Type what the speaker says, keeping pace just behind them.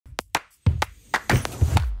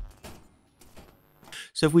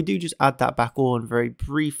So if we do just add that back on very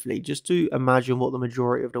briefly, just to imagine what the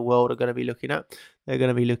majority of the world are going to be looking at, they're going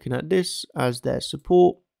to be looking at this as their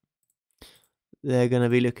support. They're going to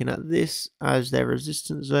be looking at this as their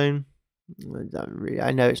resistance zone.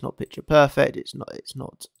 I know it's not picture perfect. It's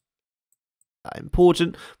not that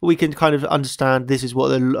important, but we can kind of understand this is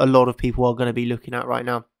what a lot of people are going to be looking at right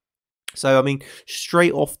now. So, I mean,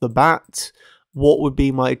 straight off the bat, what would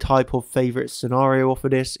be my type of favorite scenario for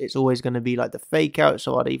this? It's always going to be like the fake out.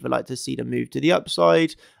 So I'd either like to see the move to the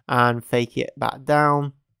upside and fake it back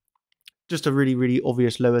down. Just a really, really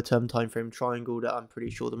obvious lower term time frame triangle that I'm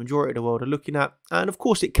pretty sure the majority of the world are looking at. And of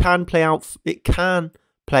course, it can play out. It can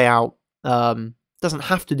play out. Doesn't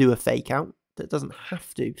have to do a fake out. That doesn't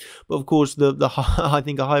have to. But of course, I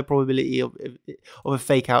think a high probability of a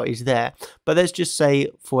fake out is there. But let's just say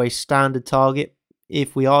for a standard target,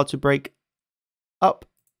 if we are to break up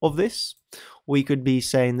of this, we could be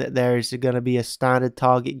saying that there is going to be a standard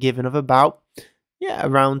target given of about, yeah,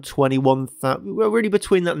 around 21,000. We're really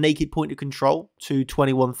between that naked point of control to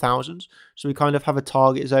 21,000. So we kind of have a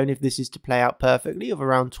target zone, if this is to play out perfectly, of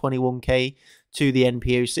around 21k to the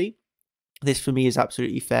NPOC. This for me is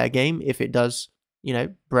absolutely fair game if it does, you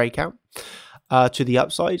know, break out to the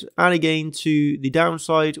upside. And again, to the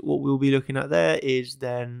downside, what we'll be looking at there is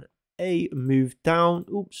then a move down.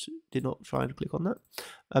 Oops, did not try and click on that.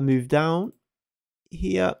 A move down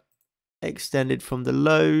here, extended from the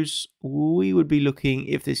lows. We would be looking,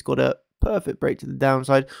 if this got a perfect break to the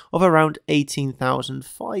downside, of around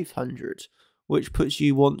 18,500, which puts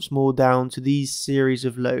you once more down to these series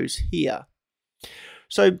of lows here.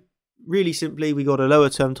 So really simply, we got a lower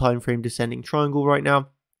term time frame descending triangle right now.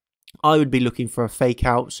 I would be looking for a fake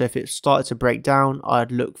out. So if it started to break down, I'd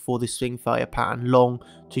look for the swing failure pattern long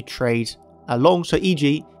to trade a long. So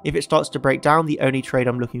e.g., if it starts to break down, the only trade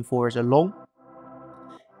I'm looking for is a long.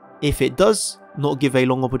 If it does not give a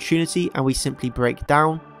long opportunity and we simply break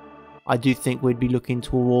down, I do think we'd be looking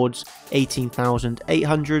towards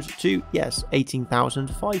 18,800 to, yes,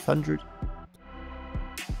 18,500.